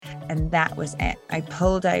And that was it. I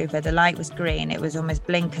pulled over, the light was green, it was almost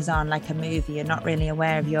blinkers on like a movie. You're not really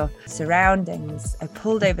aware of your surroundings. I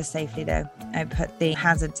pulled over safely though. I put the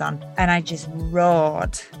hazards on and I just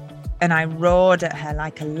roared. And I roared at her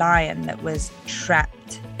like a lion that was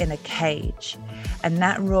trapped in a cage. And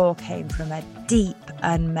that roar came from a deep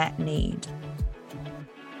unmet need.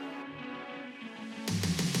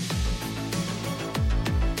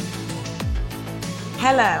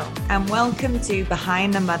 Hello and welcome to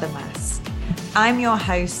Behind the Mother Mask. I'm your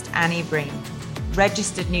host, Annie Breen,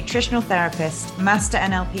 registered nutritional therapist, master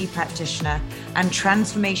NLP practitioner, and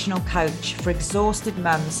transformational coach for exhausted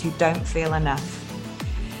mums who don't feel enough.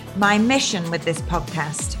 My mission with this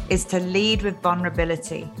podcast is to lead with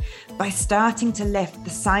vulnerability by starting to lift the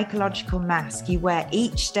psychological mask you wear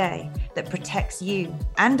each day that protects you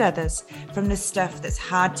and others from the stuff that's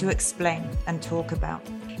hard to explain and talk about.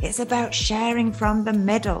 It's about sharing from the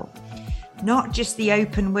middle, not just the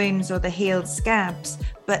open wounds or the healed scabs,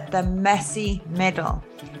 but the messy middle.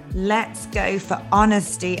 Let's go for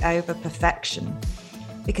honesty over perfection.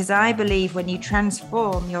 Because I believe when you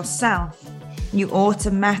transform yourself, you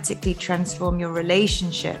automatically transform your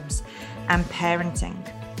relationships and parenting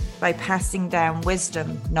by passing down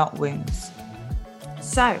wisdom, not wounds.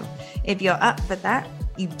 So, if you're up for that,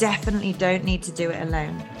 you definitely don't need to do it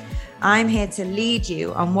alone. I'm here to lead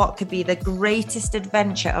you on what could be the greatest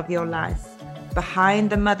adventure of your life, behind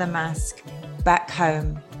the mother mask, back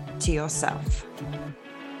home to yourself.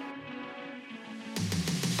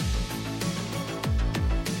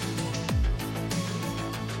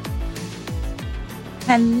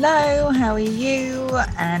 Hello, how are you?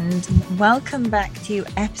 And welcome back to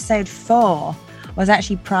episode 4. I was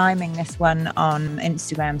actually priming this one on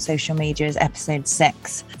Instagram, social media as episode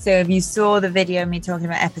 6. So if you saw the video of me talking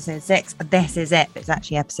about episode 6, this is it. It's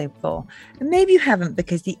actually episode 4. And maybe you haven't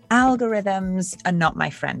because the algorithms are not my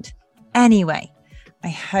friend. Anyway, I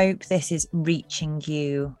hope this is reaching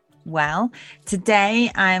you well.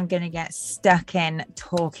 Today, I am going to get stuck in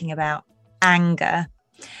talking about anger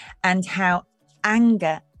and how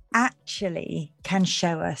anger actually can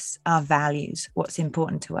show us our values, what's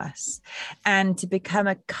important to us. And to become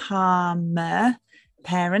a calmer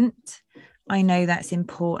parent, I know that's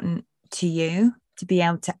important to you, to be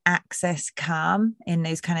able to access calm in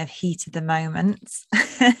those kind of heat of the moments,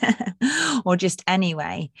 or just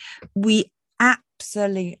anyway. We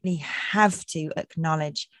absolutely have to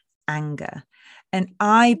acknowledge anger. And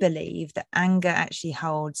I believe that anger actually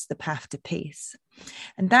holds the path to peace.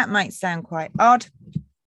 And that might sound quite odd,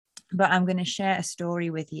 but I'm going to share a story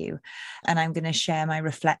with you and I'm going to share my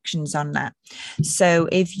reflections on that. So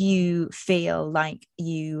if you feel like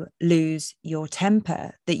you lose your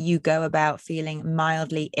temper, that you go about feeling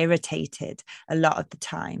mildly irritated a lot of the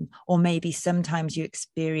time, or maybe sometimes you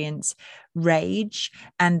experience rage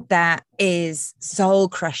and that is soul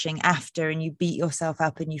crushing after, and you beat yourself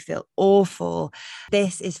up and you feel awful,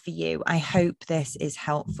 this is for you. I hope this is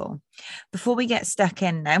helpful. Before we get stuck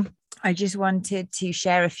in now, I just wanted to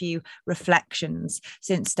share a few reflections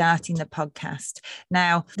since starting the podcast.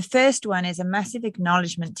 Now, the first one is a massive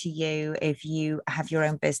acknowledgement to you if you have your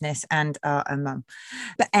own business and are a mum.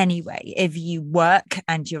 But anyway, if you work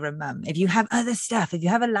and you're a mum, if you have other stuff, if you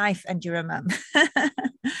have a life and you're a mum,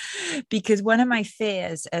 because one of my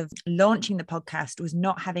fears of launching the podcast was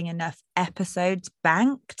not having enough episodes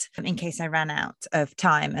banked in case I ran out of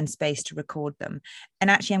time and space to record them. And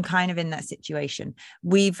actually, I'm kind of in that situation.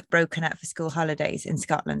 We've broken up for school holidays in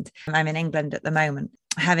Scotland. I'm in England at the moment,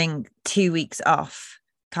 having 2 weeks off,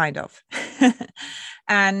 kind of.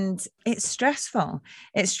 And it's stressful.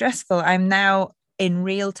 It's stressful. I'm now in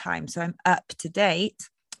real time, so I'm up to date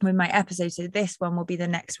with my episodes. So this one will be the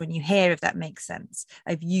next one you hear, if that makes sense.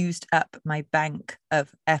 I've used up my bank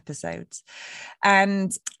of episodes.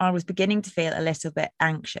 And I was beginning to feel a little bit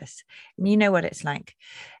anxious. And you know what it's like.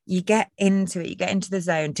 You get into it, you get into the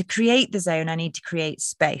zone. To create the zone, I need to create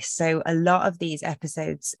space. So a lot of these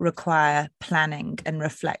episodes require planning and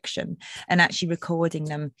reflection, and actually recording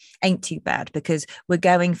them ain't too bad because we're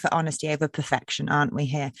going for honesty over perfection, aren't we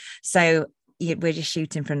here? So we're just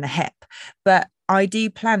shooting from the hip. But I do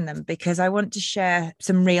plan them because I want to share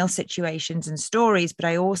some real situations and stories, but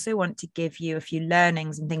I also want to give you a few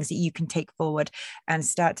learnings and things that you can take forward and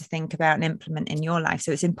start to think about and implement in your life.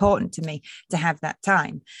 So it's important to me to have that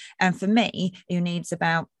time. And for me, who needs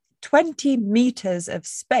about 20 meters of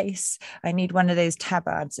space, I need one of those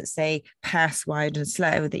tabards that say pass wide and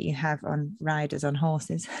slow that you have on riders on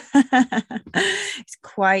horses. It's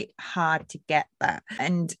quite hard to get that.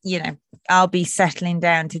 And, I'll be settling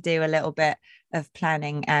down to do a little bit of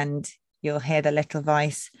planning and you'll hear the little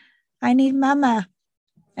voice. I need mama.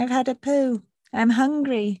 I've had a poo. I'm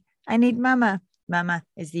hungry. I need mama. Mama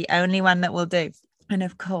is the only one that will do. And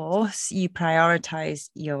of course, you prioritize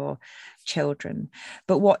your children.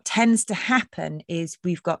 But what tends to happen is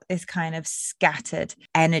we've got this kind of scattered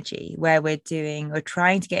energy where we're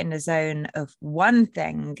trying to get in the zone of one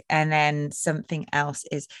thing, and then something else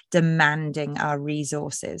is demanding our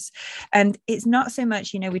resources. And it's not so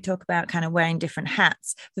much, we talk about kind of wearing different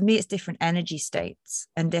hats. For me, it's different energy states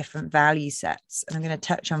and different value sets. And I'm going to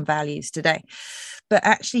touch on values today. But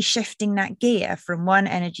actually shifting that gear from one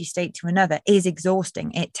energy state to another is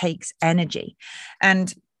exhausting. It takes energy.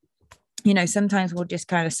 And sometimes we'll just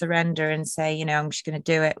kind of surrender and say, I'm just going to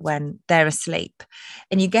do it when they're asleep.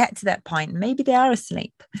 And you get to that point, maybe they are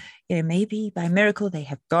asleep. Maybe by miracle they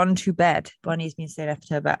have gone to bed. Bonnie's been staying up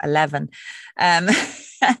to about 11.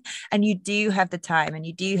 And you do have the time and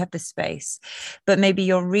you do have the space, but maybe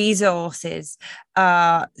your resources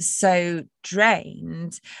are so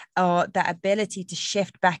drained, or that ability to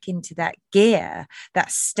shift back into that gear,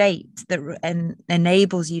 that state that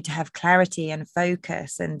enables you to have clarity and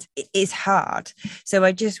focus, and it is hard. So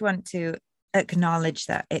I just want to acknowledge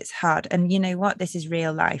that it's hard. And you know what? This is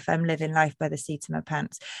real life. I'm living life by the seat of my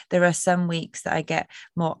pants. There are some weeks that I get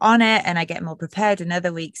more on it and I get more prepared, and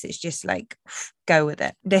other weeks it's just like, go with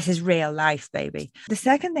it. This is real life, baby. The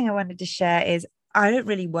second thing I wanted to share is I don't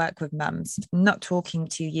really work with mums. I'm not talking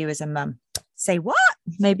to you as a mum. Say what?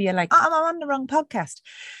 Maybe you're like, oh, I'm on the wrong podcast.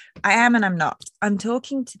 I am and I'm not. I'm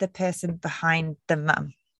talking to the person behind the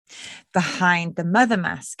mum, behind the mother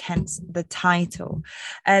mask, hence the title.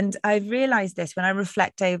 And I've realized this when I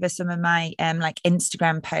reflect over some of my like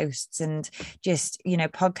Instagram posts and just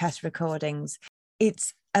podcast recordings.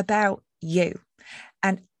 It's about you.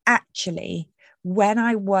 And actually, when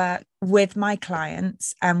I work with my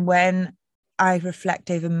clients and when I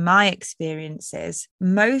reflect over my experiences,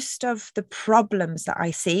 most of the problems that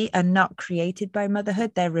I see are not created by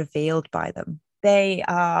motherhood, they're revealed by them. They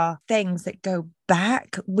are things that go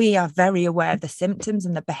back. We are very aware of the symptoms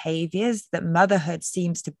and the behaviors that motherhood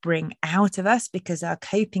seems to bring out of us because our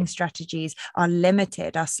coping strategies are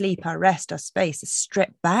limited. Our sleep, our rest, our space is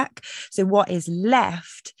stripped back. So what is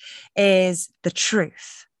left is the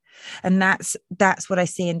truth. And that's what I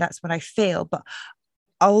see and that's what I feel. But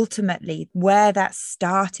ultimately, where that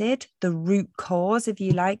started, the root cause, if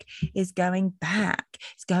you like, is going back.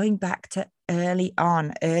 It's going back to early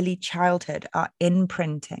on, early childhood, our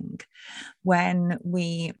imprinting, when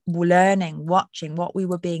we were learning, watching what we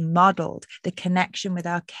were being modeled, the connection with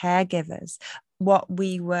our caregivers, what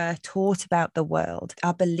we were taught about the world,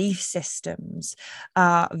 our belief systems,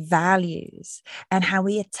 our values, and how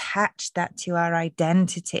we attach that to our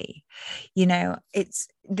identity.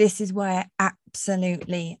 This is why I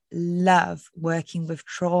absolutely love working with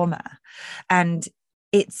trauma. And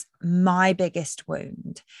it's my biggest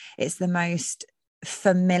wound. It's the most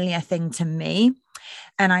familiar thing to me.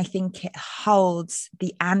 And I think it holds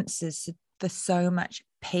the answers for so much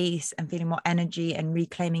peace and feeling more energy and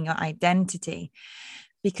reclaiming your identity.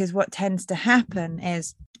 Because what tends to happen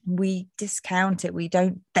is we discount it. We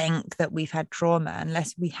don't think that we've had trauma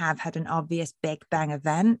unless we have had an obvious big bang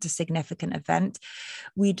event, a significant event.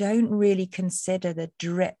 We don't really consider the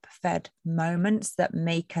drip fed moments that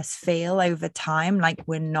make us feel over time like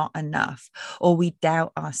we're not enough, or we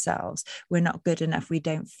doubt ourselves. We're not good enough. We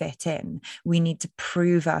don't fit in. We need to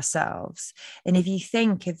prove ourselves. And if you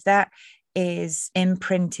think if that is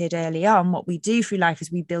imprinted early on, what we do through life is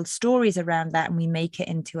we build stories around that and we make it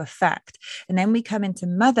into a fact. And then we come into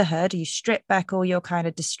motherhood, you strip back all your kind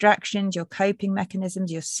of distractions, your coping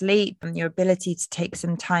mechanisms, your sleep, and your ability to take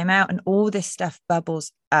some time out, and all this stuff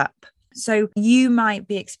bubbles up. So you might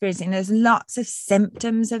be experiencing, there's lots of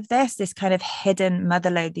symptoms of this kind of hidden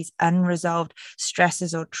motherload, these unresolved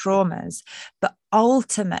stresses or traumas. But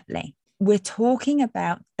ultimately, we're talking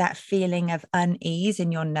about that feeling of unease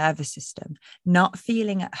in your nervous system, not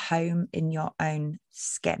feeling at home in your own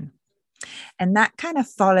skin. And that kind of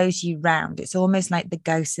follows you round. It's almost like the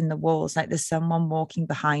ghosts in the walls, like there's someone walking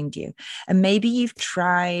behind you. And maybe you've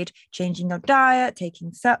tried changing your diet,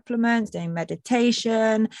 taking supplements, doing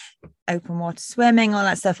meditation, open water swimming, all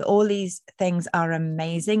that stuff. All these things are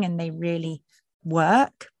amazing and they really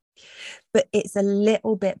work. But it's a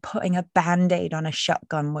little bit putting a band-aid on a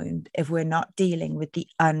shotgun wound if we're not dealing with the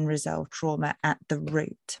unresolved trauma at the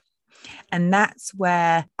root. And that's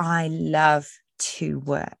where I love to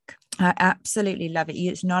work. I absolutely love it.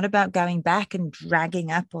 It's not about going back and dragging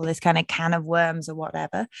up all this kind of can of worms or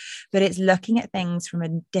whatever, but it's looking at things from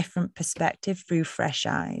a different perspective through fresh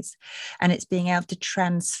eyes. And it's being able to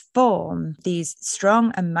transform these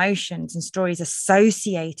strong emotions and stories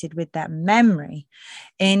associated with that memory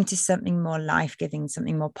into something more life-giving,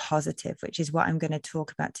 something more positive, which is what I'm going to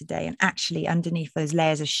talk about today. And actually, underneath those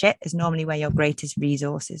layers of shit is normally where your greatest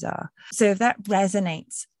resources are. So if that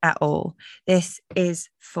resonates at all, this is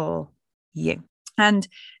for you. And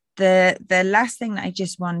the last thing that I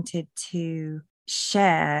just wanted to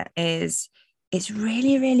share is it's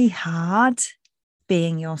really, really hard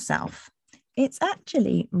being yourself. It's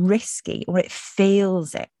actually risky, or it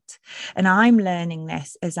feels it. And I'm learning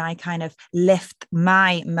this as I kind of lift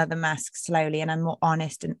my mother mask slowly and I'm more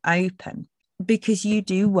honest and open. Because you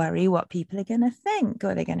do worry what people are going to think.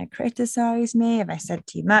 Are they going to criticize me? Have I said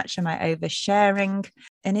too much? Am I oversharing?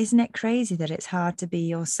 And isn't it crazy that it's hard to be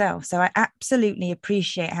yourself? So I absolutely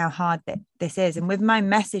appreciate how hard this is. And with my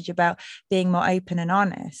message about being more open and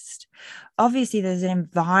honest, obviously there's an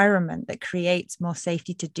environment that creates more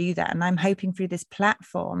safety to do that. And I'm hoping through this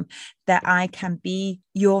platform that I can be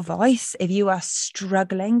your voice. If you are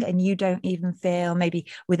struggling and you don't even feel maybe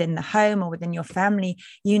within the home or within your family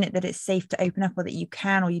unit that it's safe to open up, or that you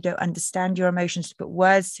can, or you don't understand your emotions to put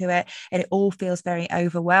words to it, and it all feels very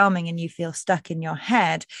overwhelming and you feel stuck in your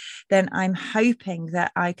head, then I'm hoping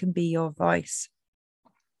that I can be your voice.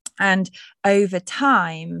 And over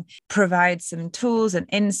time, provide some tools and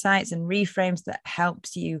insights and reframes that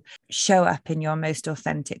helps you show up in your most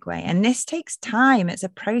authentic way. And this takes time. It's a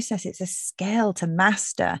process. It's a skill to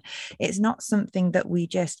master. It's not something that we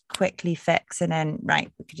just quickly fix and then,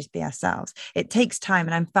 right, we could just be ourselves. It takes time.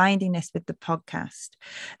 And I'm finding this with the podcast.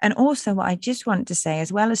 And also what I just want to say,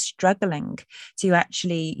 as well as struggling to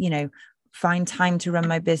actually, find time to run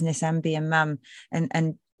my business and be a mum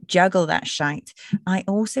and juggle that shite, I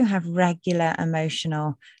also have regular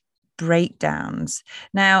emotional breakdowns.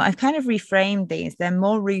 Now, I've kind of reframed these. They're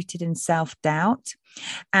more rooted in self-doubt.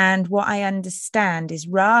 And what I understand is,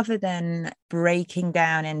 rather than breaking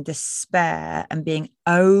down in despair and being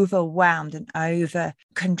overwhelmed and over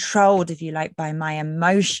controlled, if you like, by my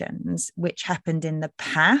emotions, which happened in the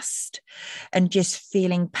past, and just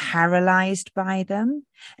feeling paralyzed by them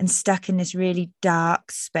and stuck in this really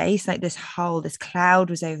dark space, like this cloud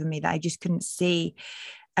was over me that I just couldn't see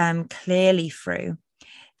clearly through.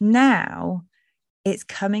 Now it's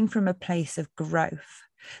coming from a place of growth.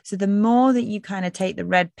 So the more that you kind of take the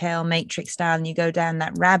red pill matrix style and you go down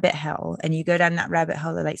that rabbit hole,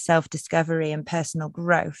 of like self-discovery and personal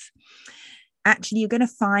growth, actually you're going to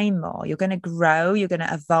find more, you're going to grow, you're going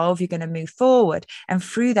to evolve, you're going to move forward. And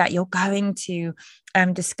through that, you're going to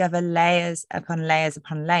discover layers upon layers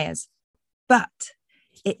upon layers. But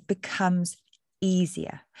it becomes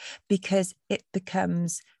easier because it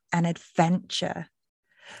becomes an adventure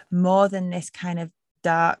more than this kind of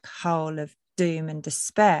dark hole of doom and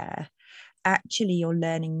despair. Actually, you're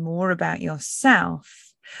learning more about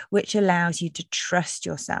yourself, which allows you to trust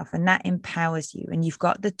yourself, and that empowers you, and you've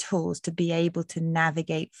got the tools to be able to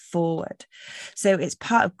navigate forward. So it's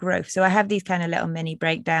part of growth. So I have these kind of little mini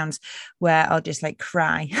breakdowns where I'll just like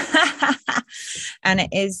cry and it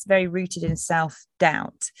is very rooted in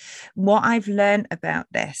self-doubt. What I've learned about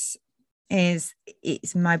this is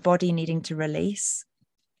it's my body needing to release.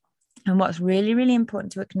 And what's really, really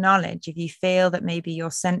important to acknowledge, if you feel that maybe you're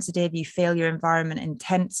sensitive, you feel your environment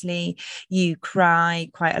intensely, you cry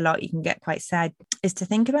quite a lot, you can get quite sad, is to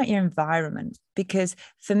think about your environment. Because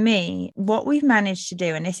for me, what we've managed to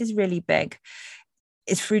do, and this is really big,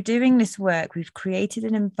 is through doing this work, we've created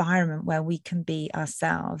an environment where we can be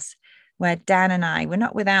ourselves, where Dan and I, we're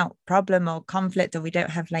not without problem or conflict, or we don't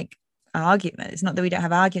have like argument. It's not that we don't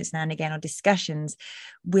have arguments now and again or discussions.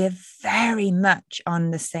 We're very much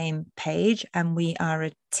on the same page and we are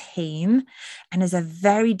a team. And there's a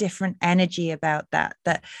very different energy about that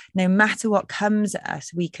no matter what comes at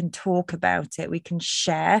us, we can talk about it, we can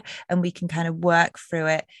share, and we can kind of work through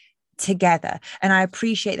it together. And I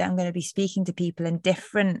appreciate that I'm going to be speaking to people in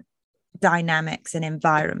different dynamics and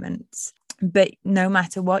environments. But no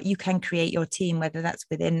matter what, you can create your team, whether that's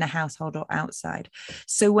within the household or outside.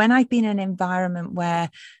 So when I've been in an environment where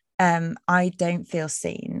I don't feel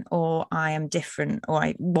seen, or I am different,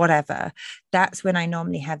 or whatever, that's when I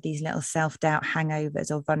normally have these little self-doubt hangovers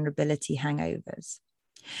or vulnerability hangovers.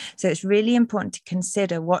 So it's really important to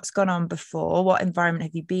consider what's gone on before, what environment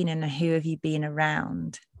have you been in, and who have you been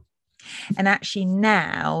around. And actually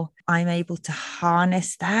now I'm able to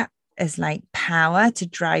harness that as like power to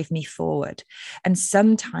drive me forward. And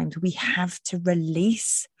sometimes we have to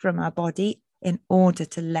release from our body in order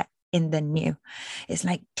to let in the new. It's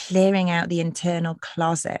like clearing out the internal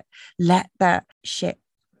closet. Let that shit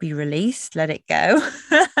be released, let it go,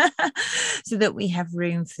 so that we have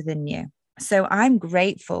room for the new. So I'm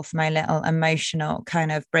grateful for my little emotional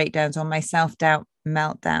kind of breakdowns or my self-doubt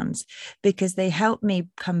meltdowns, because they help me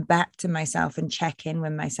come back to myself and check in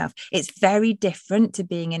with myself. It's very different to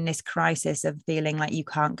being in this crisis of feeling like you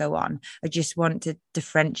can't go on. I just want to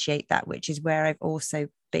differentiate that, which is where I've also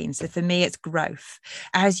been. So for me, it's growth.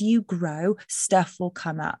 As you grow, stuff will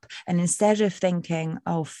come up. And instead of thinking,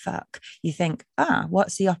 oh, fuck, you think,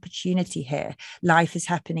 what's the opportunity here? Life is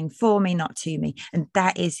happening for me, not to me. And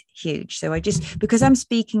that is huge. So because I'm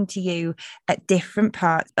speaking to you at different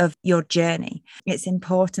parts of your journey, it's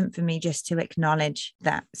important for me just to acknowledge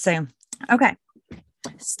that. So, okay.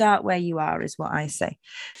 Start where you are is what I say.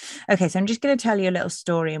 Okay, so I'm just going to tell you a little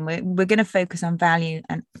story, and we're going to focus on values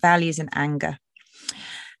and anger.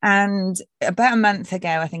 And about a month ago,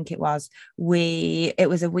 I think it was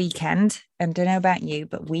a weekend. And I don't know about you,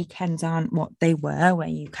 but weekends aren't what they were, where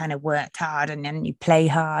you kind of worked hard and then you play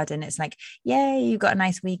hard. And it's like, yay, you got a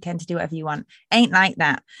nice weekend to do whatever you want. Ain't like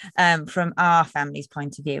that from our family's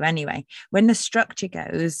point of view. Anyway, when the structure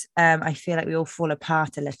goes, I feel like we all fall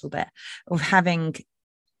apart a little bit of having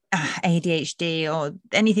ADHD or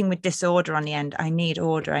anything with disorder on the end. I need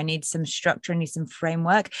order. I need some structure. I need some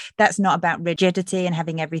framework. That's not about rigidity and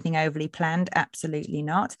having everything overly planned. Absolutely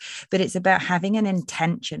not. But it's about having an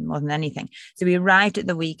intention more than anything. So we arrived at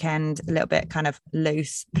the weekend a little bit kind of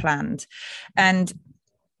loose planned. And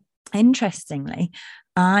interestingly,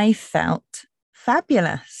 I felt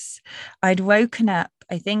fabulous. I'd woken up.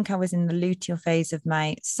 I think I was in the luteal phase of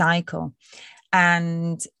my cycle.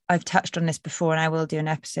 And I've touched on this before, and I will do an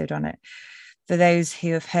episode on it. For those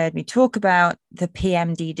who have heard me talk about the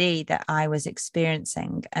PMDD that I was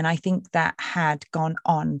experiencing, and I think that had gone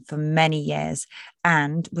on for many years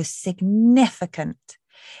and was significant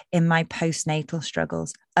in my postnatal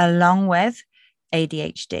struggles, along with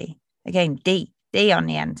ADHD. Again, D on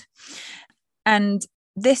the end. And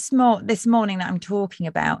this morning that I'm talking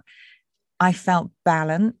about, I felt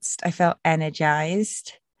balanced. I felt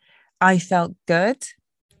energized. I felt good,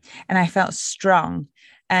 and I felt strong.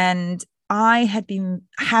 And I have been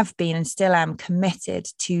and still am committed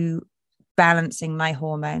to balancing my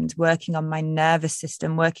hormones, working on my nervous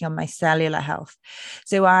system, working on my cellular health.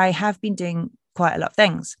 So I have been doing quite a lot of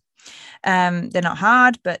things. They're not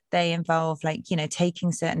hard, but they involve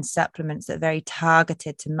taking certain supplements that are very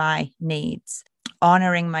targeted to my needs,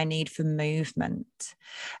 honoring my need for movement,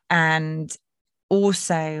 and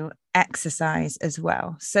also exercise as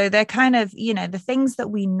well. So they're kind of, the things that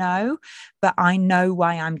we know, but I know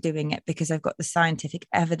why I'm doing it, because I've got the scientific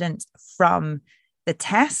evidence from the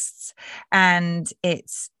tests, and it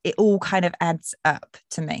all kind of adds up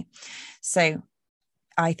to me. So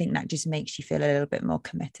I think that just makes you feel a little bit more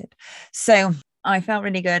committed. So I felt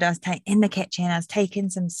really good. I was in the kitchen. I was taking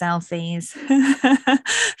some selfies,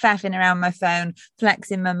 faffing around my phone,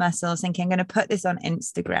 flexing my muscles, thinking I'm going to put this on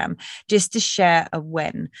Instagram just to share a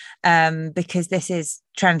win, because this is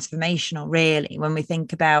transformational, really, when we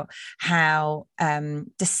think about how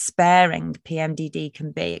despairing PMDD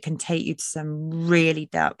can be. It can take you to some really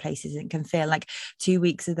dark places. It can feel like 2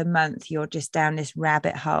 weeks of the month you're just down this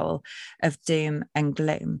rabbit hole of doom and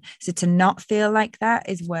gloom. So to not feel like that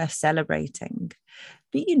is worth celebrating.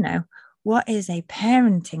 But what is a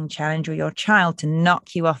parenting challenge with your child to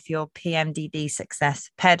knock you off your PMDD success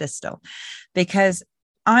pedestal? Because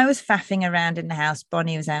I was faffing around in the house.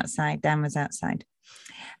 Bonnie was outside, Dan was outside.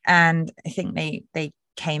 And I think they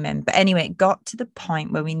came in. But anyway, it got to the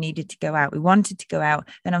point where we needed to go out. We wanted to go out.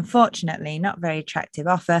 And unfortunately, not very attractive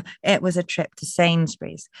offer. It was a trip to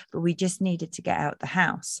Sainsbury's, but we just needed to get out the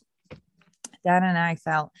house. Dan and I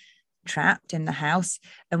felt trapped in the house,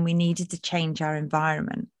 and we needed to change our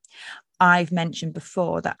environment. I've mentioned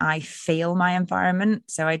before that I feel my environment.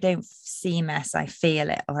 So I don't see mess, I feel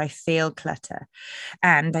it, or I feel clutter.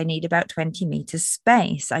 And I need about 20 meters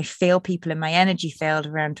space. I feel people in my energy field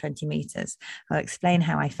around 20 meters. I'll explain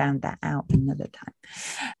how I found that out another time.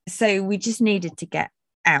 So we just needed to get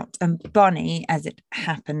out. And Bonnie, as it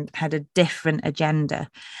happened, had a different agenda.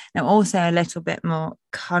 Now, also a little bit more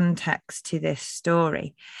context to this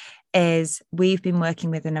story is we've been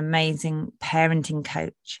working with an amazing parenting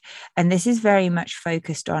coach. And this is very much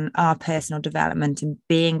focused on our personal development and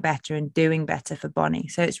being better and doing better for Bonnie.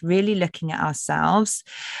 So it's really looking at ourselves,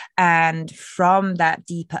 and from that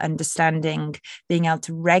deeper understanding, being able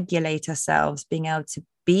to regulate ourselves, being able to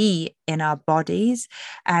be in our bodies,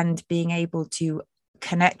 and being able to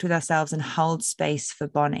connect with ourselves and hold space for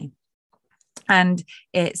Bonnie. And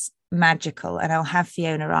it's magical, and I'll have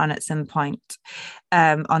Fiona on at some point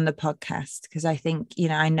on the podcast, because I think,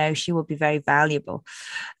 I know she will be very valuable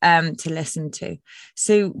to listen to.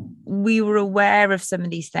 So we were aware of some of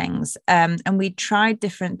these things, and we tried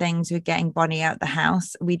different things with getting Bonnie out the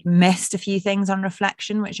house. We'd missed a few things on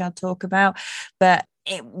reflection, which I'll talk about, but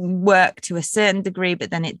it worked to a certain degree, but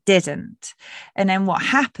then it didn't. And then what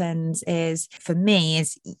happens is, for me,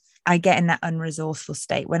 is I get in that unresourceful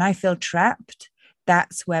state. When I feel trapped,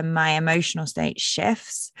 that's when my emotional state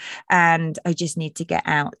shifts, and I just need to get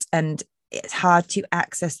out. And it's hard to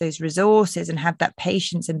access those resources and have that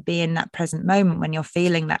patience and be in that present moment when you're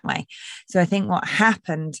feeling that way. So I think what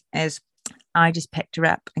happened is I just picked her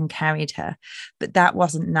up and carried her, but that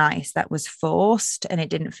wasn't nice. That was forced, and it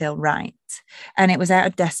didn't feel right. And it was out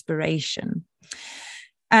of desperation.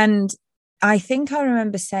 And I think I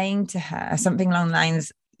remember saying to her something along the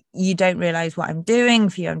lines, you don't realize what I'm doing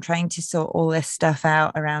for you. I'm trying to sort all this stuff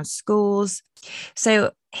out around schools.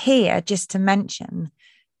 So here, just to mention,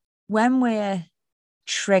 when we're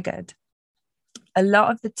triggered, a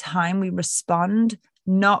lot of the time we respond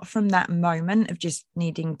not from that moment of just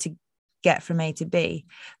needing to get from A to B,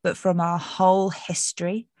 but from our whole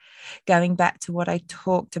history, going back to what I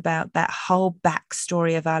talked about, that whole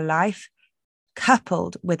backstory of our life,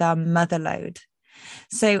 coupled with our mother load.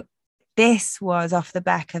 So this was off the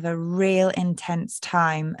back of a real intense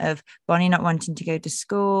time of Bonnie not wanting to go to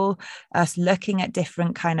school, us looking at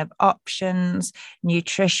different kind of options,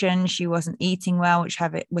 nutrition. She wasn't eating well, which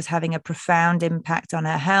was having a profound impact on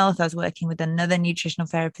her health. I was working with another nutritional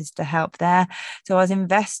therapist to help there. So I was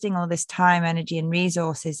investing all this time, energy, and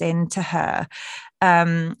resources into her,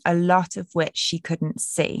 a lot of which she couldn't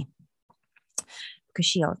see, because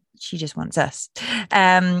she just wants us.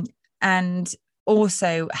 And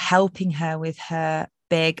also helping her with her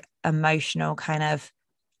big emotional kind of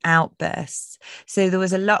outbursts. So there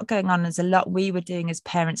was a lot going on. There's a lot we were doing as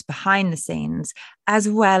parents behind the scenes, as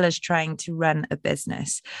well as trying to run a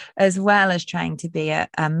business, as well as trying to be a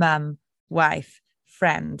mum, wife,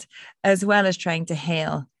 friend, as well as trying to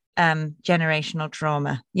heal generational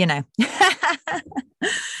trauma,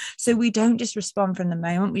 So we don't just respond from the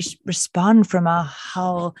moment, we respond from our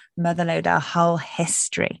whole motherload, our whole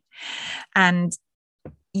history. And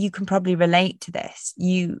you can probably relate to this.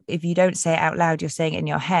 If you don't say it out loud, you're saying it in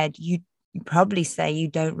your head. You probably say, you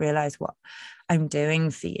don't realize what I'm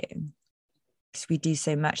doing for you. Because we do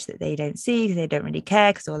so much that they don't see, they don't really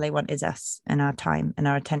care, because all they want is us and our time and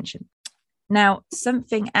our attention. Now,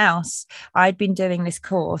 something else, I'd been doing this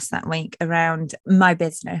course that week around my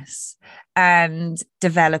business and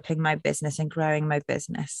developing my business and growing my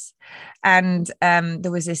business. And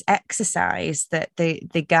there was this exercise that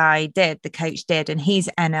the guy did, the coach did, and he's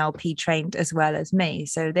NLP trained as well as me.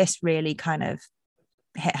 So this really kind of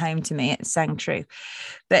hit home to me. It sang true.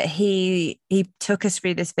 But he took us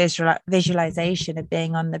through this visualization of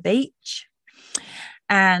being on the beach.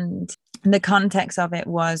 And the context of it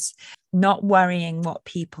was not worrying what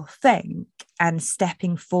people think and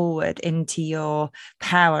stepping forward into your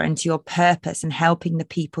power, into your purpose, and helping the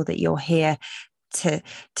people that you're here to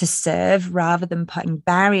serve, rather than putting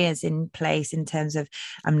barriers in place in terms of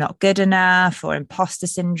I'm not good enough, or imposter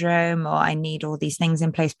syndrome, or I need all these things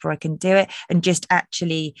in place before I can do it, and just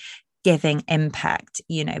actually giving impact,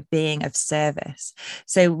 being of service.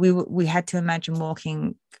 So we had to imagine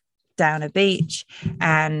walking down a beach,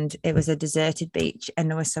 and it was a deserted beach, and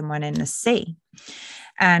there was someone in the sea,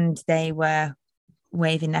 and they were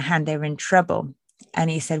waving their hand, they were in trouble. And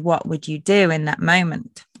he said, what would you do in that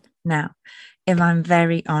moment? Now, if I'm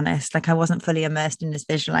very honest, I wasn't fully immersed in this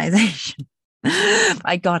visualization.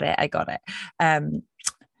 I got it.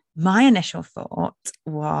 My initial thought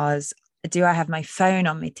was, do I have my phone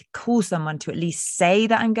on me to call someone to at least say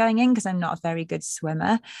that I'm going in? Because I'm not a very good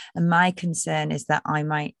swimmer. And my concern is that I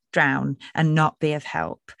might drown and not be of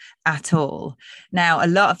help at all. Now, a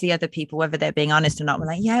lot of the other people, whether they're being honest or not, were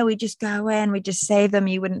like, yeah, we just go in, we just save them.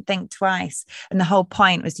 You wouldn't think twice. And the whole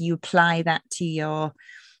point was you apply that to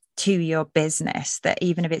your business, that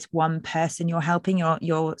even if it's one person you're helping,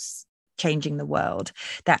 you're changing the world.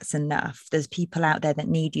 That's enough. There's people out there that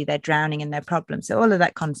need you. They're drowning in their problems. So all of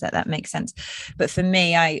that concept, that makes sense. But for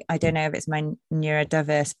me, I don't know if it's my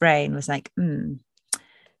neurodiverse brain was like,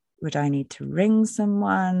 would I need to ring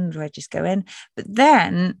someone? Do I just go in? But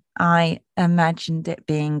then I imagined it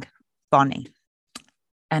being Bonnie,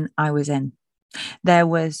 and I was in. There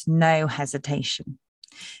was no hesitation.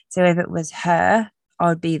 So if it was her, I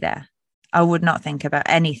would be there. I would not think about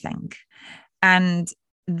anything. And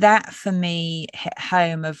that for me hit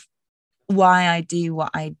home of why I do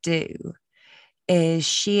what I do. Is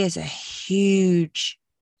she is a huge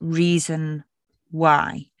reason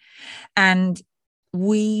why. And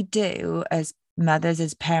we do, as mothers,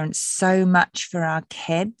 as parents, so much for our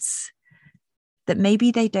kids that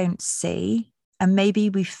maybe they don't see. And maybe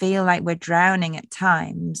we feel like we're drowning at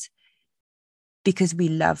times because we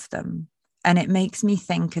love them. And it makes me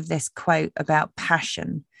think of this quote about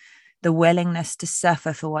passion, the willingness to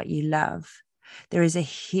suffer for what you love. There's a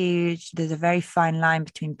very fine line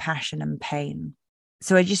between passion and pain.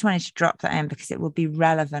 So I just wanted to drop that in because it will be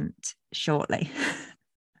relevant shortly.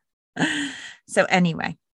 So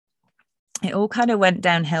anyway, it all kind of went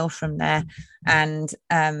downhill from there. And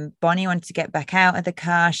Bonnie wanted to get back out of the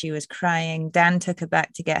car. She was crying. Dan took her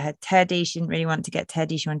back to get her teddy. She didn't really want to get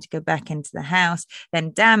Teddy. She wanted to go back into the house.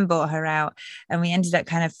 Then Dan brought her out, and we ended up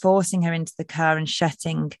kind of forcing her into the car and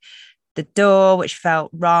shutting the door, which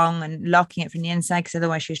felt wrong, and locking it from the inside because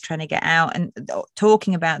otherwise she was trying to get out. And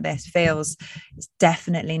talking about this it's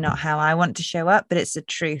definitely not how I want to show up, but it's the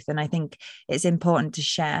truth. And I think it's important to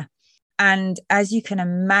share. And as you can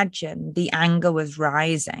imagine, the anger was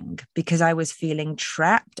rising because I was feeling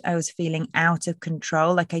trapped. I was feeling out of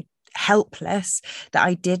control, helpless, that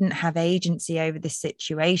I didn't have agency over the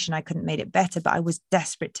situation. I couldn't make it better, but I was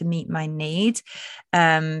desperate to meet my need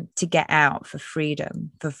to get out, for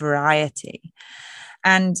freedom, for variety.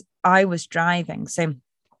 And I was driving. So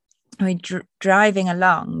driving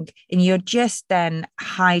along, and you're just then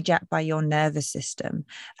hijacked by your nervous system.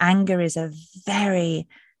 Anger is a very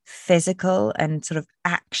physical and sort of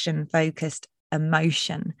action focused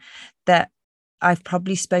emotion that I've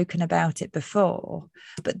probably spoken about it before,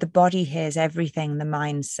 but the body hears everything the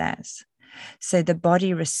mind says. So the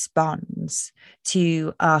body responds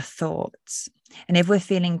to our thoughts. And if we're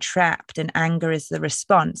feeling trapped and anger is the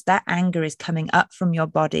response, that anger is coming up from your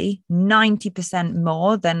body 90%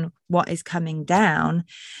 more than what is coming down.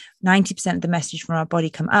 90% of the message from our body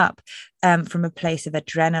come up from a place of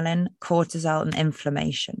adrenaline, cortisol, and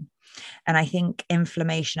inflammation. And I think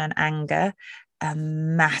inflammation and anger are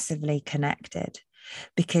massively connected,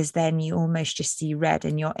 because then you almost just see red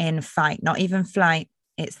and you're in fight, not even flight.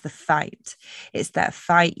 It's the fight. It's that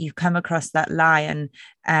fight. You come across that lion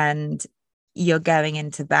and you're going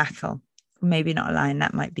into battle. Maybe not a lion,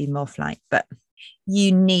 that might be more flight, but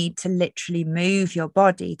you need to literally move your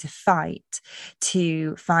body to fight,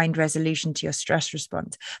 to find resolution to your stress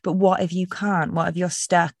response. But what if you can't? What if you're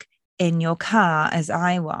stuck in your car, as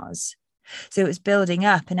I was? So it was building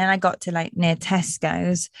up. And then I got to near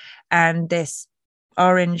Tesco's, and this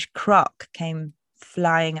orange croc came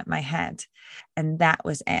flying at my head. And that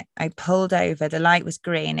was it. I pulled over. The light was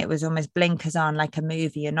green. It was almost blinkers on, like a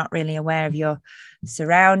movie. You're not really aware of your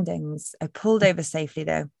surroundings. I pulled over safely,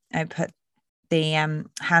 though. I put the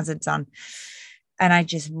hazards on, and I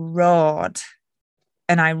just roared.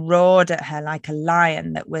 And I roared at her like a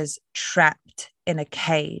lion that was trapped in a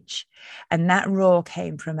cage. And that roar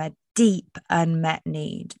came from a deep unmet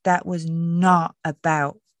need. That was not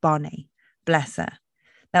about Bonnie, bless her.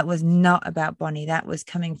 That was not about Bonnie. That was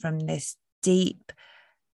coming from this deep,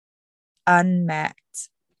 unmet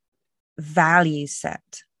value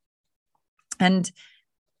set. And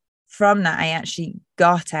from that, I actually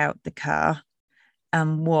got out the car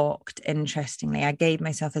and walked. Interestingly, I gave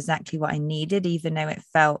myself exactly what I needed, even though it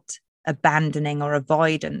felt abandoning or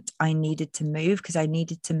avoidant. I needed to move because I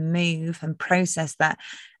needed to move and process that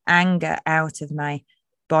anger out of my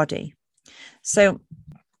body. So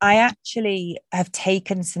I actually have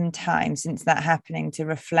taken some time since that happening to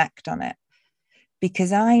reflect on it,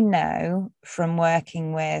 because I know from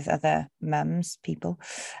working with other mums, people,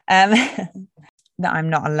 that I'm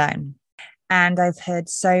not alone. And I've heard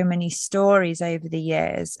so many stories over the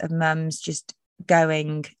years of mums just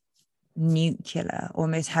going nuclear,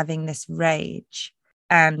 almost having this rage,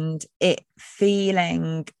 and it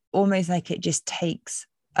feeling almost like it just takes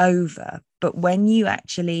over. But when you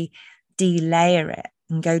actually delayer it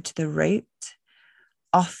and go to the root,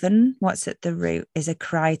 often what's at the root is a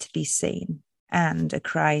cry to be seen and a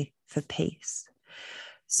cry for peace.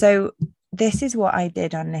 So this is what I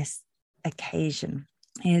did on this occasion,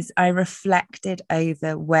 is I reflected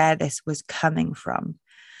over where this was coming from.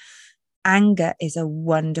 Anger is a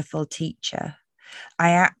wonderful teacher.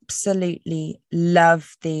 I absolutely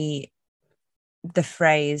love the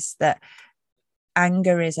phrase that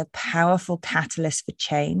anger is a powerful catalyst for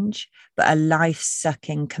change, but a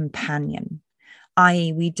life-sucking companion,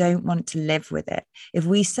 i.e., we don't want to live with it. If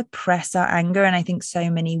we suppress our anger, and I think so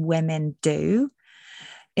many women do,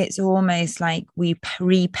 it's almost like we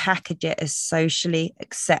repackage it as socially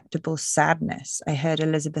acceptable sadness. I heard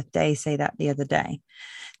Elizabeth Day say that the other day,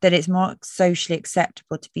 that it's more socially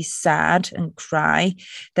acceptable to be sad and cry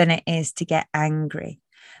than it is to get angry.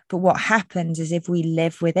 But what happens is if we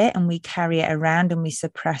live with it and we carry it around and we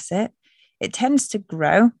suppress it, it tends to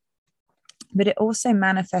grow, but it also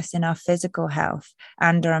manifests in our physical health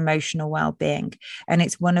and our emotional well-being. And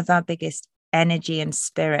it's one of our biggest energy and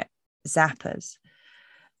spirit zappers.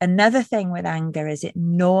 Another thing with anger is it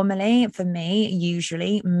normally, for me,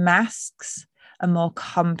 usually masks a more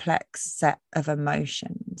complex set of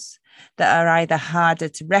emotions that are either harder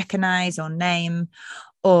to recognize or name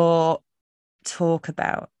or talk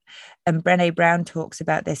about. And Brené Brown talks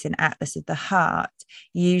about this in Atlas of the Heart,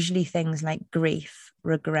 usually things like grief,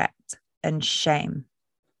 regret, and shame.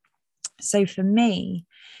 So for me,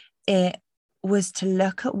 it was to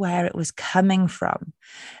look at where it was coming from.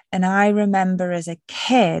 And I remember as a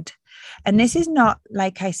kid, and this is not,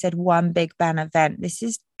 like I said, one big bang event. This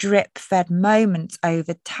is drip fed moments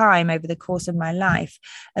over time, over the course of my life,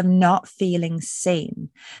 of not feeling seen.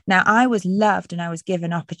 Now, I was loved and I was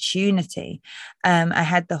given opportunity. I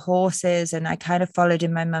had the horses and I kind of followed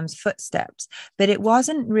in my mum's footsteps, but it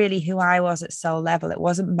wasn't really who I was at soul level. It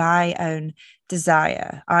wasn't my own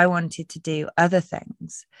desire. I wanted to do other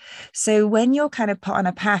things. So when you're kind of put on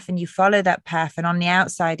a path and you follow that path, and on the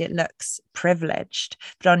outside it looks privileged,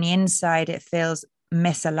 but on the inside it feels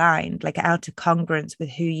misaligned, like out of congruence with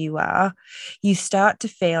who you are, you start to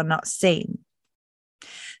feel not seen.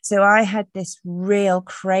 So I had this real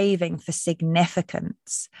craving for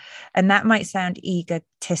significance. And that might sound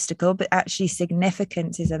egotistical, but actually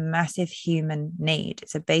significance is a massive human need.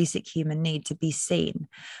 It's a basic human need to be seen.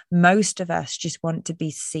 Most of us just want to be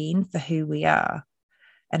seen for who we are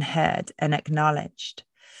and heard and acknowledged.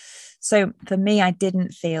 So for me, I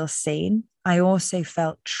didn't feel seen. I also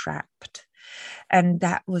felt trapped. And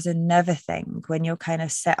that was another thing when you're kind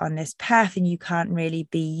of set on this path and you can't really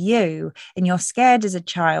be you, and you're scared as a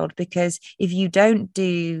child because if you don't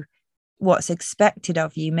do what's expected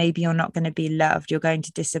of you, maybe you're not going to be loved, you're going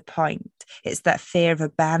to disappoint. It's that fear of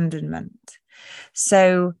abandonment.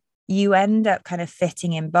 So you end up kind of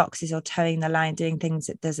fitting in boxes or towing the line, doing things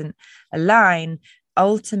that doesn't align.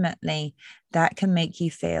 Ultimately, that can make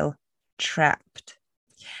you feel trapped.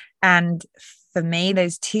 And for me,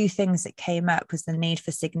 those two things that came up was the need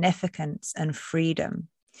for significance and freedom.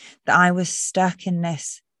 That I was stuck in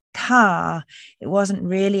this car. It wasn't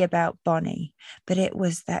really about Bonnie, but it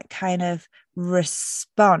was that kind of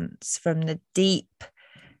response from the deep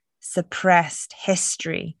suppressed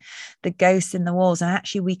history, the ghosts in the walls. And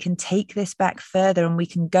actually we can take this back further and we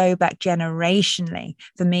can go back generationally.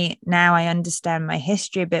 For me now, I understand my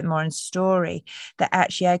history a bit more and story, that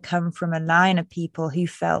actually I come from a line of people who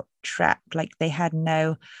felt trapped, like they had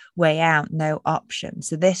no way out, no option.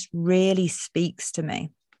 So this really speaks to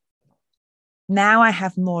me. Now I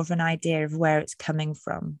have more of an idea of where it's coming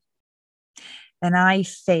from. And I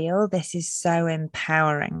feel this is so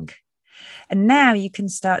empowering. And now you can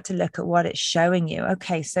start to look at what it's showing you.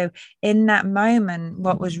 Okay, so in that moment,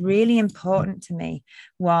 what was really important to me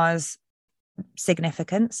was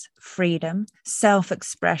significance, freedom,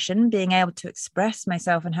 self-expression, being able to express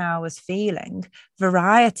myself and how I was feeling,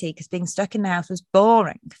 variety, because being stuck in the house was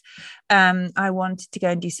boring. I wanted to go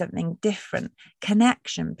and do something different,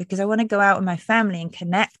 connection, because I want to go out with my family and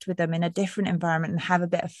connect with them in a different environment and have a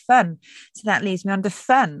bit of fun. So that leads me on to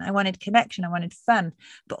fun. I wanted connection, I wanted fun,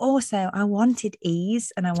 but also I wanted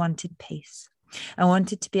ease and I wanted peace. I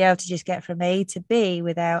wanted to be able to just get from A to B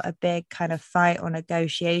without a big kind of fight or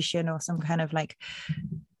negotiation or some kind of like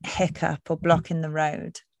hiccup or block in the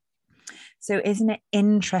road. So isn't it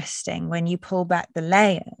interesting when you pull back the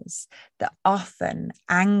layers that often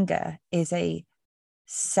anger is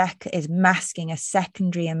masking a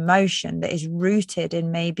secondary emotion that is rooted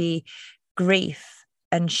in maybe grief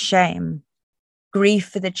and shame. Grief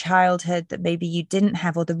for the childhood that maybe you didn't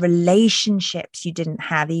have, or the relationships you didn't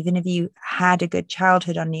have, even if you had a good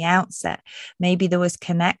childhood on the outset. Maybe there was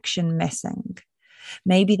connection missing.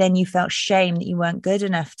 Maybe then you felt shame that you weren't good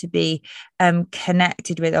enough to be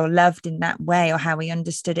connected with or loved in that way, or how we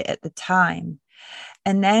understood it at the time.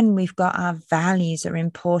 And then we've got our values that are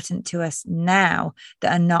important to us now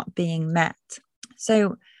that are not being met.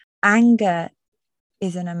 So anger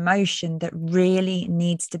is an emotion that really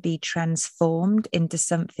needs to be transformed into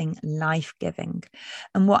something life-giving.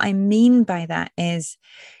 And what I mean by that is,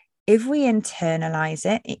 if we internalize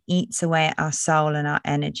it, it eats away at our soul and our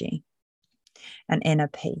energy and inner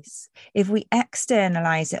peace. If we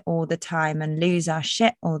externalize it all the time and lose our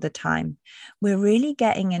shit all the time, we're really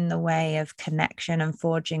getting in the way of connection and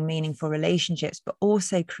forging meaningful relationships, but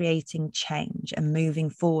also creating change and moving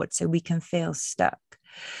forward so we can feel stuck.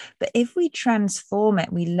 But if we transform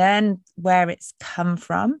it, we learn where it's come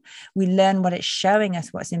from, we learn what it's showing us,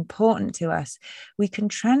 what's important to us, we can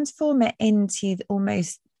transform it into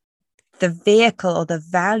almost the vehicle or the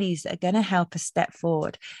values that are going to help us step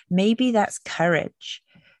forward. Maybe that's courage,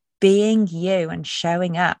 being you and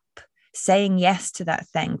showing up, saying yes to that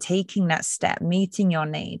thing, taking that step, meeting your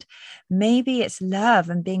need. Maybe it's love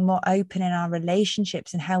and being more open in our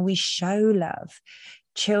relationships and how we show love.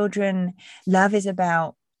 Children, love is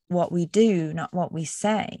about what we do, not what we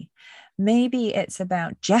say. Maybe it's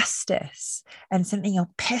about justice and something you're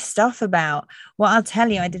pissed off about. Well, I'll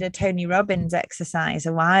tell you, I did a Tony Robbins exercise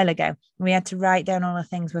a while ago. We had to write down all the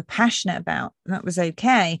things we're passionate about. That was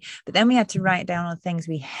okay. But then we had to write down all the things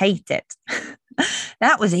we hated.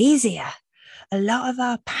 That was easier. A lot of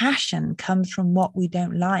our passion comes from what we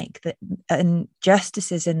don't like, the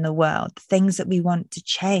injustices in the world, things that we want to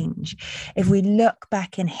change. If we look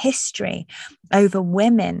back in history over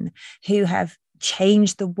women who have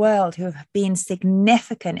changed the world, who have been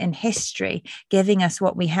significant in history, giving us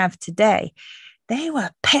what we have today, they were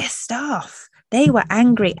pissed off. They were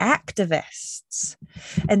angry activists,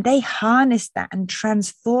 and they harnessed that and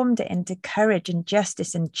transformed it into courage and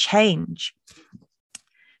justice and change.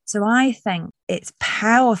 So I think it's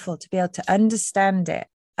powerful to be able to understand it,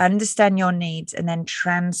 understand your needs, and then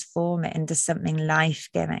transform it into something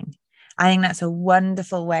life-giving. I think that's a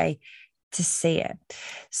wonderful way to see it.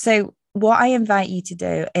 So what I invite you to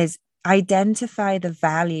do is identify the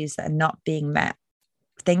values that are not being met.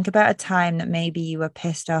 Think about a time that maybe you were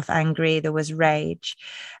pissed off, angry, there was rage,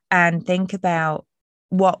 and think about,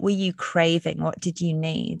 what were you craving? What did you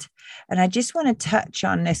need? And I just want to touch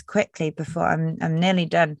on this quickly before I'm nearly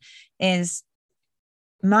done, is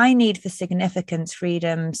my need for significance,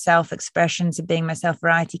 freedom, self-expression, to being myself,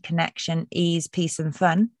 variety, connection, ease, peace, and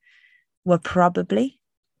fun were probably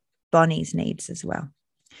Bonnie's needs as well.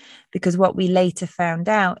 Because what we later found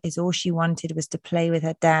out is all she wanted was to play with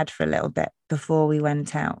her dad for a little bit before we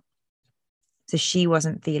went out. So she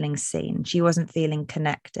wasn't feeling seen. She wasn't feeling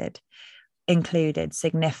connected, included,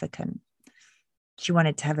 significant. She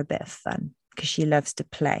wanted to have a bit of fun because she loves to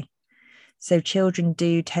play. So children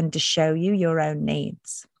do tend to show you your own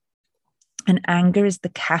needs. And anger is the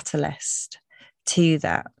catalyst to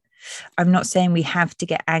that. I'm not saying we have to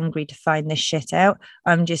get angry to find this shit out.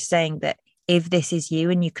 I'm just saying that if this is you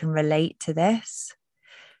and you can relate to this,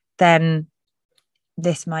 then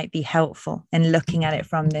this might be helpful in looking at it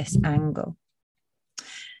from this angle.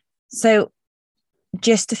 So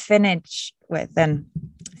just to finish with, then,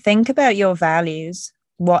 think about your values,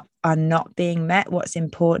 what are not being met, what's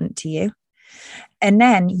important to you, and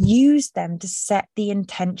then use them to set the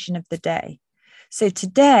intention of the day. So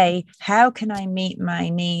today, how can I meet my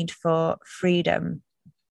need for freedom,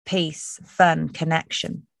 peace, fun,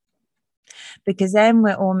 connection? Because then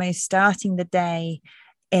we're almost starting the day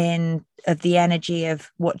of the energy of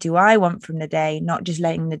what do I want from the day, not just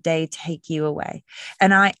letting the day take you away.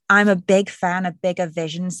 And I'm a big fan of bigger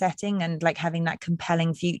vision setting and like having that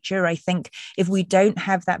compelling future. I think if we don't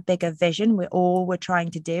have that bigger vision, we're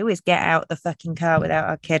trying to do is get out the fucking car without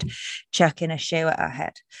our kid chucking a shoe at our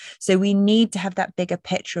head. So we need to have that bigger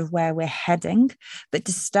picture of where we're heading. But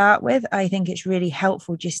to start with, I think it's really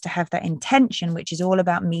helpful just to have that intention, which is all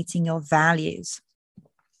about meeting your values.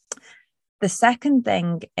 The second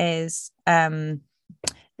thing is there's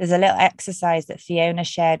a little exercise that Fiona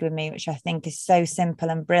shared with me, which I think is so simple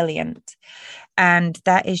and brilliant. And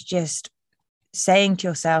that is just saying to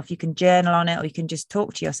yourself, you can journal on it or you can just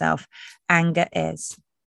talk to yourself, anger is.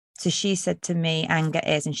 So she said to me, anger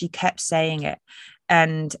is, and she kept saying it.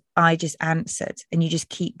 And I just answered, and you just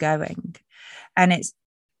keep going. And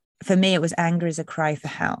for me, it was anger is a cry for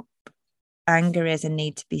help. Anger is a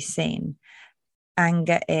need to be seen.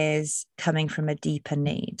 Anger is coming from a deeper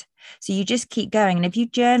need. So you just keep going. And if you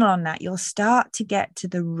journal on that, you'll start to get to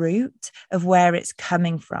the root of where it's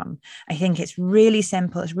coming from. I think it's really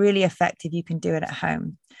simple. It's really effective. You can do it at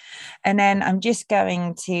home. And then I'm just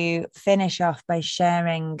going to finish off by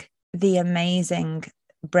sharing the amazing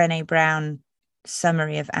Brené Brown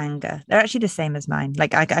summary of anger. They're actually the same as mine.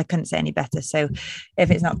 Like I couldn't say any better. So if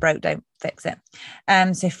it's not broke, don't fix it.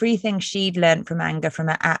 So 3 things she'd learned from anger from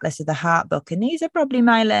her Atlas of the Heart book, and these are probably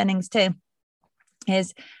my learnings too,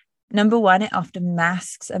 is number 1, it often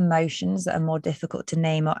masks emotions that are more difficult to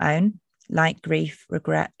name or own, like grief,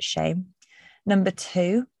 regret, shame. Number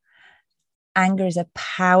 2, anger is a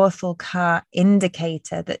powerful car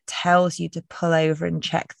indicator that tells you to pull over and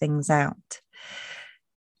check things out.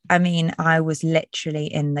 I mean, I was literally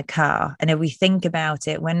in the car. And if we think about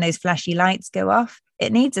it, when those flashy lights go off,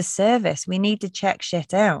 it needs a service. We need to check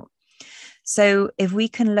shit out. So if we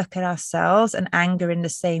can look at ourselves and anger in the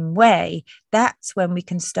same way, that's when we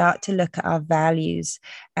can start to look at our values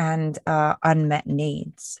and our unmet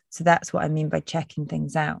needs. So that's what I mean by checking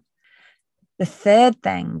things out. The third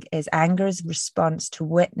thing is anger is a response to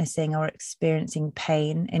witnessing or experiencing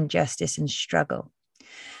pain, injustice, and struggle.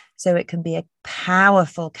 So it can be a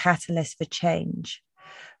powerful catalyst for change.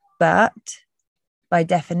 But by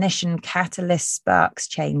definition, catalyst sparks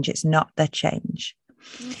change. It's not the change.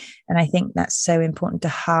 And I think that's so important to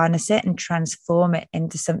harness it and transform it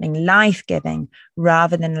into something life-giving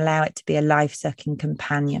rather than allow it to be a life-sucking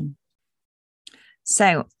companion.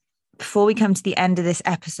 So before we come to the end of this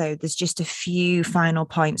episode, there's just a few final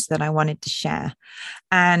points that I wanted to share.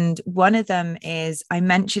 And one of them is I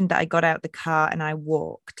mentioned that I got out the car and I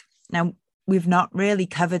walked. Now, we've not really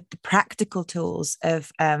covered the practical tools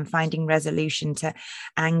of finding resolution to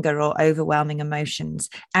anger or overwhelming emotions,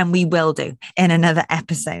 and we will do in another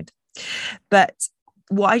episode. But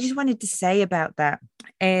what I just wanted to say about that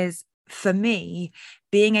is, for me,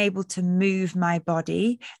 being able to move my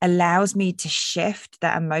body allows me to shift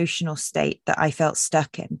that emotional state that I felt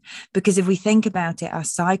stuck in. Because if we think about it, our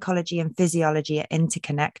psychology and physiology are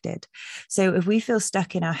interconnected. So if we feel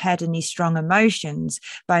stuck in our head in these strong emotions,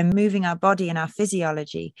 by moving our body and our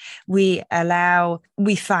physiology, we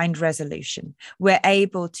find resolution. We're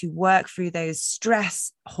able to work through those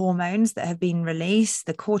stress hormones that have been released,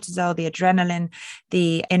 the cortisol, the adrenaline,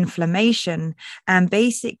 the inflammation, and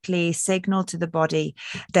basically signal to the body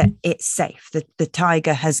that it's safe, that the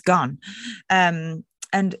tiger has gone. And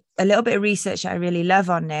a little bit of research that I really love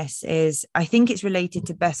on this is, I think it's related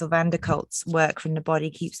to Bessel van der Kolk's work from The Body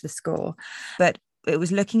Keeps the Score, but it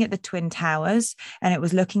was looking at the Twin Towers, and it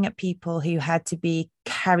was looking at people who had to be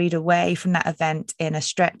carried away from that event in a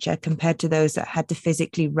stretcher compared to those that had to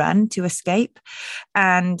physically run to escape.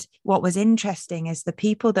 And what was interesting is the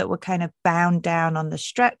people that were kind of bound down on the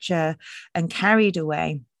stretcher and carried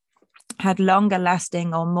away had longer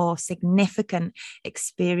lasting or more significant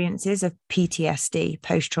experiences of PTSD,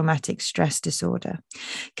 post-traumatic stress disorder,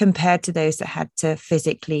 compared to those that had to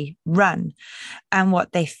physically run. And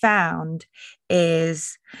what they found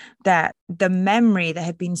is that the memory that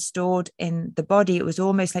had been stored in the body, it was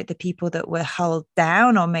almost like the people that were held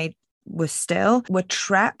down or were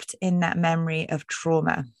trapped in that memory of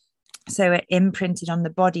trauma. So it imprinted on the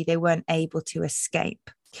body. They weren't able to escape,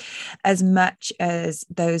 as much as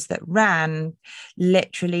those that ran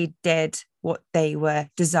literally did what they were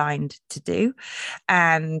designed to do.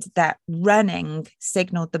 And that running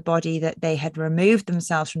signaled the body that they had removed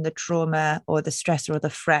themselves from the trauma or the stress or the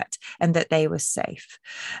threat, and that they were safe.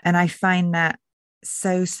 And I find that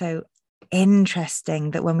so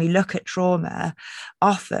interesting that when we look at trauma,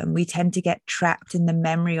 often we tend to get trapped in the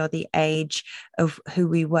memory or the age of who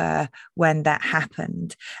we were when that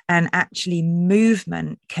happened. And actually,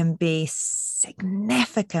 movement can be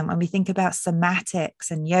significant when we think about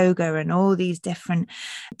somatics and yoga and all these different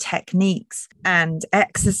techniques and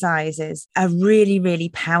exercises are really, really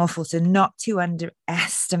powerful. So not to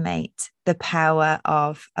underestimate the power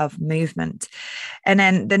of movement. And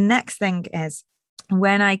then the next thing is,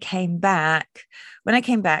 when I came back,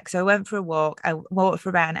 so I went for a walk. I walked for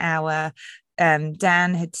about an hour.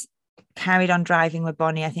 Dan had carried on driving with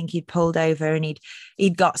Bonnie. I think he'd pulled over and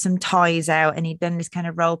he'd got some toys out, and he'd done this kind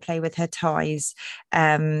of role play with her toys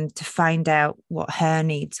to find out what her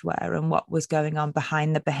needs were and what was going on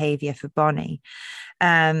behind the behavior for Bonnie.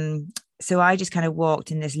 So I just kind of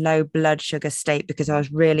walked in this low blood sugar state because I was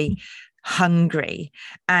really hungry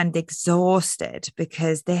and exhausted,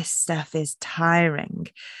 because this stuff is tiring.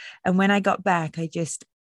 And when I got back,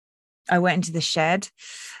 I went into the shed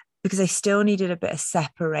because I still needed a bit of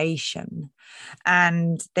separation,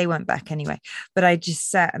 and they went back anyway. But I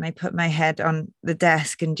just sat and I put my head on the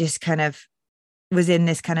desk and just kind of was in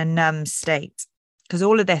this kind of numb state, because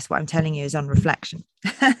all of this, what I'm telling you, is on reflection.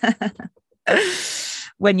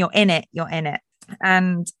 When you're in it, you're in it.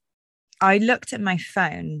 And I looked at my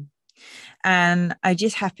phone, and I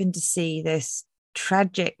just happened to see this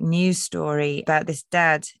tragic news story about this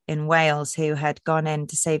dad in Wales who had gone in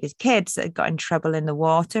to save his kids that had got in trouble in the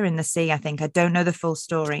water, in the sea, I think. I don't know the full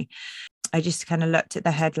story. I just kind of looked at the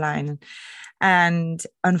headline, and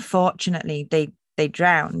unfortunately they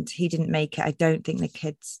drowned. He didn't make it. I don't think the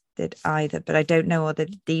kids did either, but I don't know all the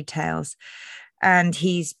details. And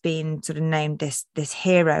he's been sort of named this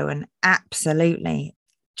hero, and absolutely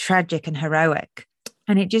tragic and heroic.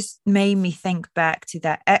 And it just made me think back to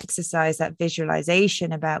that exercise, that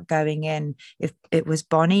visualization about going in. If it was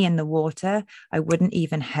Bonnie in the water, I wouldn't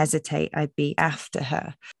even hesitate. I'd be after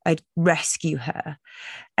her. I'd rescue her.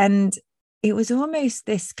 And it was almost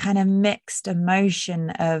this kind of mixed emotion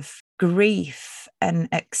of grief and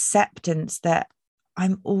acceptance that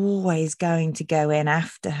I'm always going to go in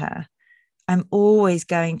after her. I'm always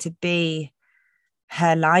going to be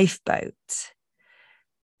her lifeboat.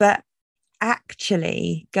 But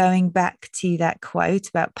actually, going back to that quote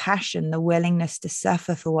about passion, the willingness to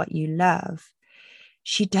suffer for what you love,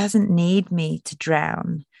 she doesn't need me to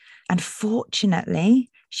drown. And fortunately,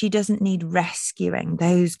 she doesn't need rescuing.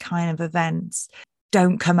 Those kind of events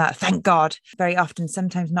don't come up, thank God, very often,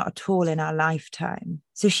 sometimes not at all in our lifetime.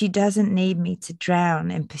 So she doesn't need me to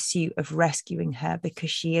drown in pursuit of rescuing her because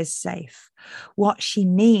she is safe. What she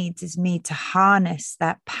needs is me to harness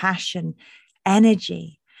that passion,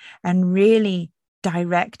 energy, and really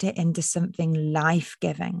direct it into something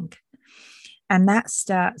life-giving. And that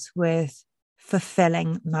starts with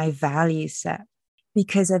fulfilling my value set.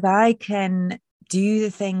 Because if I can do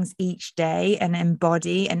the things each day and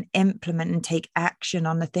embody and implement and take action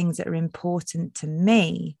on the things that are important to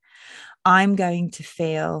me, I'm going to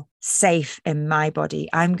feel safe in my body.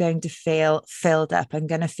 I'm going to feel filled up. I'm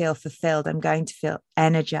going to feel fulfilled. I'm going to feel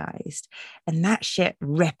energized. And that shit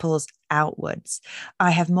ripples outwards.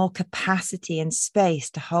 I have more capacity and space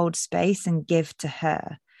to hold space and give to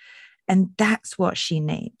her. And that's what she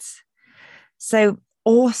needs. So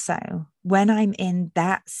also, when I'm in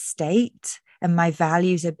that state and my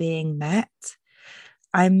values are being met,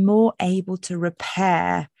 I'm more able to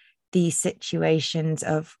repair these situations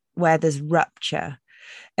of where there's rupture.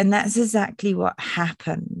 And that's exactly what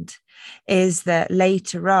happened, is that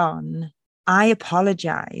later on, I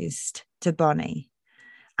apologized to Bonnie.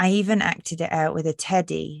 I even acted it out with a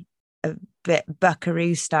teddy, a bit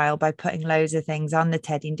buckaroo style, by putting loads of things on the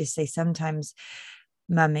teddy and just say, sometimes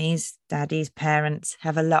mummies, daddies, parents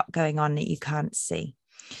have a lot going on that you can't see.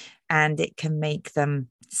 And it can make them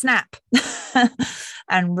snap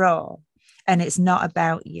and raw. And it's not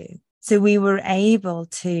about you. So we were able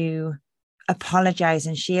to apologize,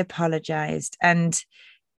 and she apologized. And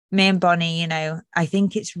me and Bonnie, I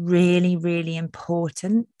think it's really, really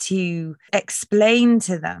important to explain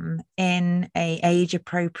to them in an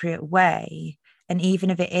age-appropriate way. And even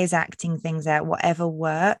if it is acting things out, whatever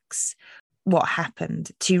works, what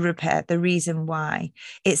happened, to repair, the reason why.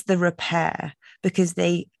 It's the repair, because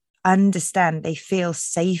they understand, they feel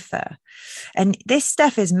safer. And this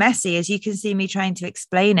stuff is messy, as you can see me trying to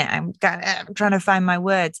explain it. I'm trying to find my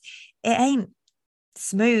words. It ain't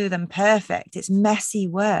smooth and perfect. It's messy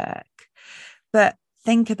work. But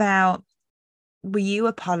think about, were you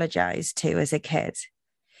apologized to as a kid?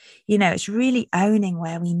 It's really owning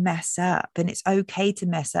where we mess up, and it's okay to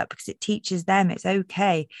mess up because it teaches them it's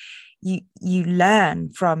okay. You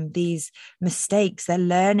learn from these mistakes. They're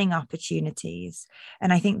learning opportunities.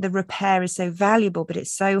 And I think the repair is so valuable, but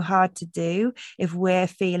it's so hard to do if we're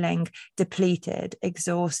feeling depleted,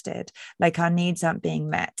 exhausted, like our needs aren't being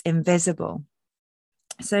met, invisible.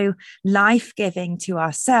 So life-giving to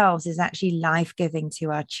ourselves is actually life-giving to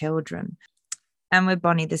our children. And with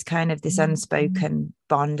Bonnie, there's kind of this unspoken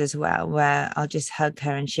bond as well, where I'll just hug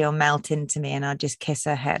her and she'll melt into me, and I'll just kiss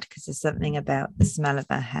her head because there's something about the smell of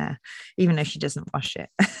her hair, even though she doesn't wash it.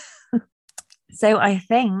 So I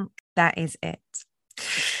think that is it.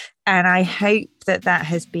 And I hope that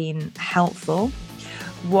has been helpful.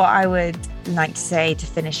 What I would like to say to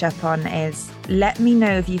finish up on is, let me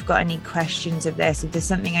know if you've got any questions of this, if there's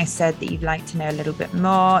something I said that you'd like to know a little bit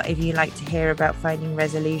more, if you'd like to hear about finding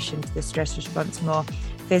resolution to the stress response more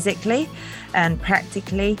physically and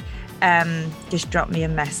practically, just drop me a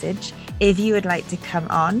message. If you would like to come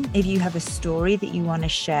on, if you have a story that you want to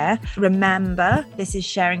share, remember, this is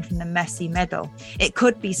sharing from the messy middle. It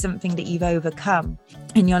could be something that you've overcome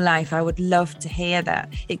in your life. I would love to hear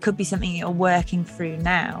that. It could be something that you're working through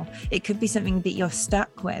now. It could be something that you're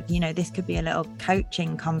stuck with. This could be a little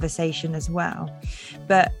coaching conversation as well.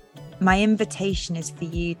 But my invitation is for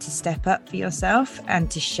you to step up for yourself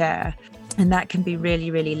and to share. And that can be really,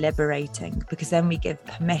 really liberating, because then we give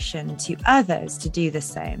permission to others to do the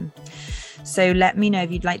same. So let me know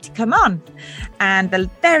if you'd like to come on. And the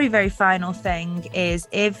very, very final thing is,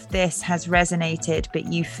 if this has resonated,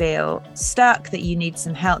 but you feel stuck, that you need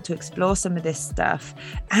some help to explore some of this stuff,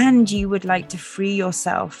 and you would like to free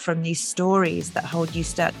yourself from these stories that hold you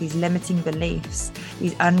stuck, these limiting beliefs,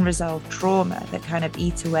 these unresolved trauma that kind of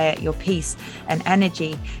eat away at your peace and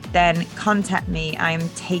energy, then contact me. I'm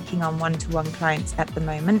taking on one-to-one clients at the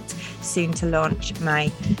moment, soon to launch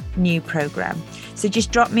my new program. So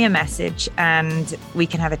just drop me a message and we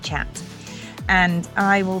can have a chat. And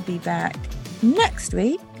I will be back next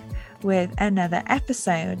week with another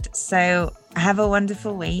episode. So have a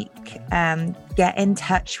wonderful week. Get in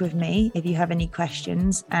touch with me if you have any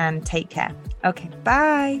questions, and take care. Okay,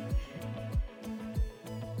 bye.